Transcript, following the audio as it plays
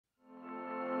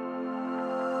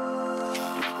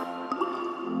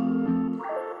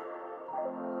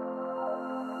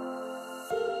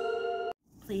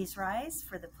Please rise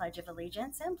for the Pledge of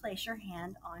Allegiance and place your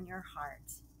hand on your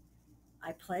heart.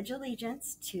 I pledge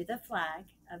allegiance to the flag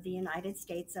of the United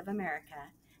States of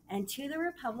America and to the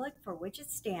republic for which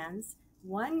it stands,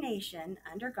 one nation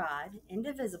under God,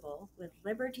 indivisible, with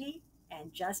liberty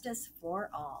and justice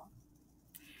for all.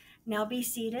 Now be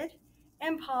seated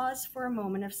and pause for a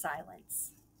moment of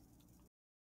silence.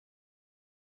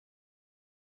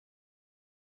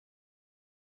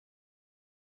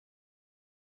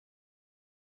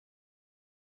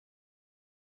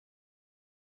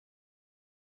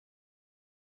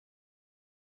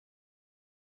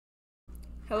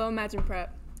 Hello, Imagine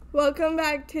Prep. Welcome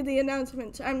back to the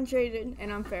announcements. I'm Jaden.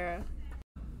 And I'm Farah.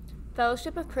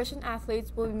 Fellowship of Christian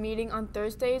Athletes will be meeting on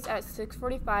Thursdays at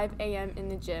 6:45 a.m. in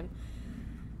the gym.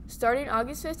 Starting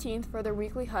August 15th for their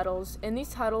weekly huddles. In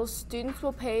these huddles, students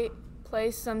will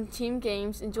play some team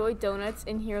games, enjoy donuts,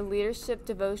 and hear leadership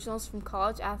devotionals from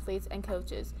college athletes and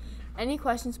coaches. Any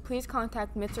questions, please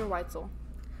contact Mr. Weitzel.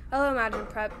 Hello, Imagine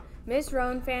Prep. Ms.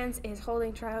 Rowan Fans is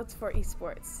holding tryouts for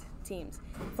esports teams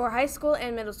for high school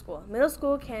and middle school. Middle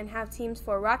school can have teams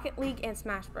for Rocket League and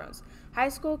Smash Bros. High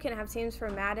school can have teams for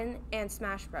Madden and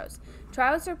Smash Bros.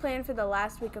 Tryouts are planned for the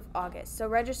last week of August, so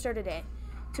register today.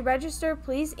 To register,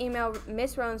 please email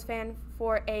Ms. Rowan's Fan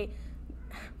for a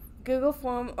Google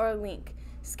form or link.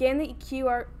 Scan the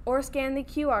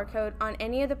QR code on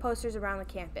any of the posters around the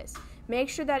campus. Make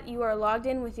sure that you are logged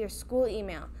in with your school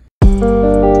email.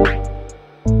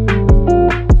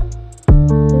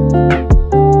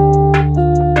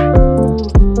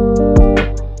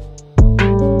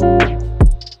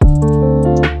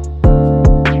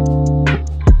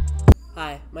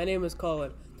 My name is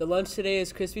Colin. The lunch today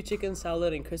is crispy chicken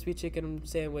salad and crispy chicken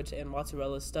sandwich and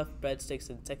mozzarella stuffed breadsticks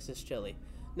and Texas chili.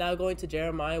 Now going to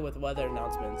Jeremiah with weather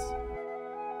announcements.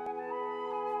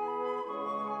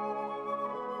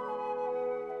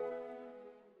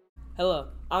 Hello,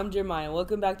 I'm Jeremiah.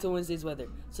 Welcome back to Wednesday's weather.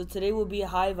 So today will be a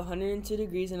high of 102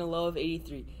 degrees and a low of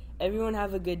 83. Everyone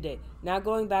have a good day. Now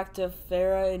going back to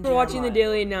Farah and for watching the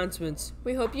daily announcements.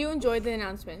 We hope you enjoyed the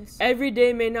announcements. Every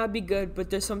day may not be good,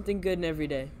 but there's something good in every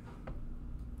day.